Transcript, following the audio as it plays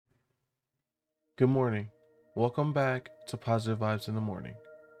Good morning. Welcome back to Positive Vibes in the Morning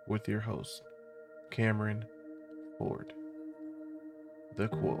with your host, Cameron Ford. The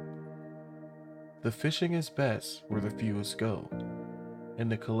quote: "The fishing is best where the fewest go, and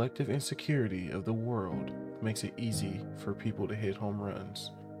the collective insecurity of the world makes it easy for people to hit home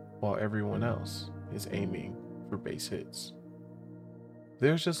runs while everyone else is aiming for base hits.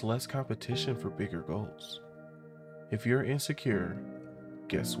 There's just less competition for bigger goals. If you're insecure,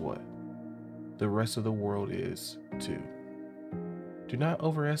 guess what? The rest of the world is too. Do not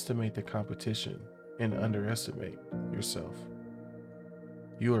overestimate the competition and underestimate yourself.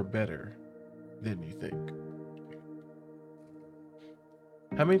 You are better than you think."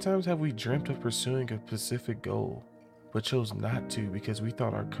 How many times have we dreamt of pursuing a specific goal, but chose not to because we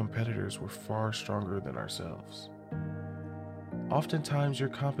thought our competitors were far stronger than ourselves? Oftentimes, your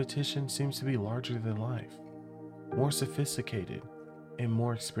competition seems to be larger than life, more sophisticated, and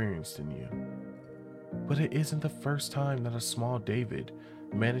more experienced than you. But it isn't the first time that a small David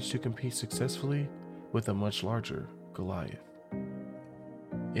managed to compete successfully with a much larger Goliath.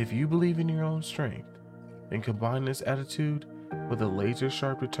 If you believe in your own strength and combine this attitude with a laser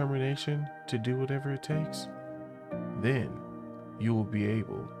sharp determination to do whatever it takes, then you will be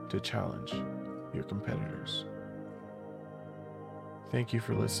able to challenge your competitors. Thank you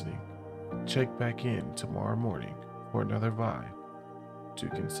for listening. Check back in tomorrow morning for another vibe to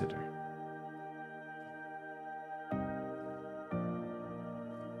consider.